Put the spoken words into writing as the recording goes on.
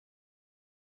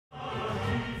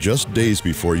Just days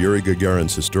before Yuri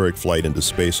Gagarin's historic flight into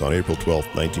space on April 12,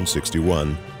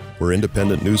 1961, were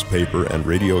independent newspaper and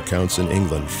radio accounts in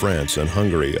England, France, and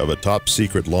Hungary of a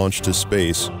top-secret launch to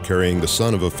space carrying the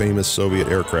son of a famous Soviet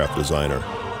aircraft designer,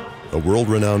 a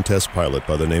world-renowned test pilot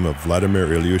by the name of Vladimir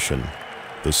Ilyushin,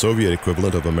 the Soviet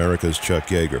equivalent of America's Chuck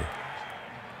Yeager.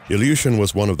 Ilyushin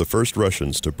was one of the first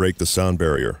Russians to break the sound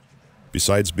barrier,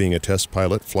 besides being a test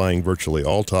pilot flying virtually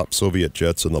all top Soviet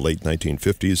jets in the late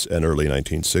 1950s and early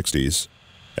 1960s,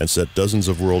 and set dozens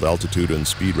of world altitude and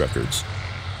speed records.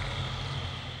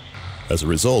 As a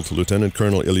result, Lieutenant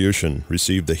Colonel Ilyushin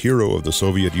received the Hero of the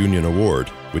Soviet Union Award,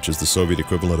 which is the Soviet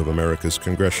equivalent of America's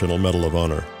Congressional Medal of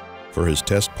Honor, for his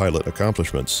test pilot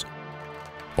accomplishments.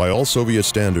 By all Soviet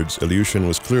standards, Ilyushin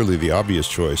was clearly the obvious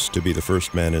choice to be the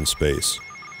first man in space.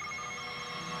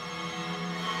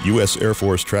 U.S. Air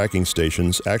Force tracking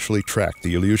stations actually tracked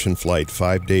the Ilyushin flight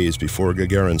 5 days before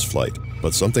Gagarin's flight,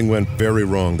 but something went very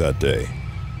wrong that day.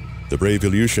 The brave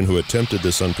Ilyushin who attempted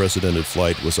this unprecedented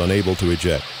flight was unable to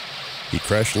eject. He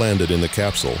crash-landed in the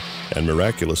capsule and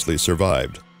miraculously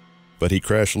survived. But he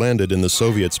crash-landed in the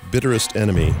Soviets' bitterest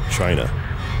enemy, China.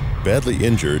 Badly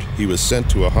injured, he was sent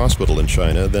to a hospital in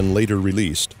China, then later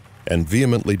released, and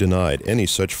vehemently denied any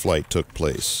such flight took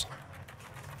place.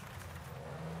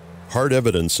 Hard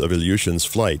evidence of Ilyushin's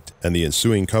flight and the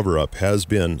ensuing cover-up has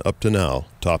been, up to now,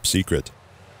 top secret.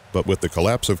 But with the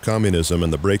collapse of communism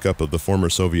and the breakup of the former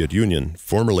Soviet Union,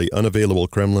 formerly unavailable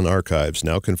Kremlin archives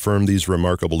now confirm these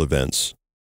remarkable events.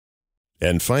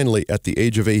 And finally, at the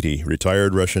age of 80,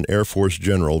 retired Russian Air Force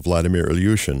General Vladimir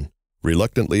Ilyushin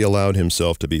reluctantly allowed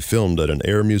himself to be filmed at an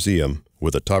air museum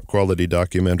with a top-quality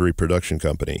documentary production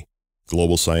company,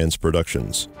 Global Science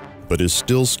Productions, but is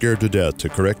still scared to death to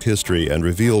correct history and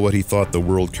reveal what he thought the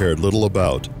world cared little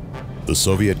about: the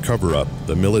Soviet cover-up,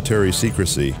 the military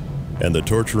secrecy, and the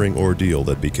torturing ordeal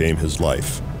that became his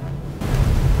life.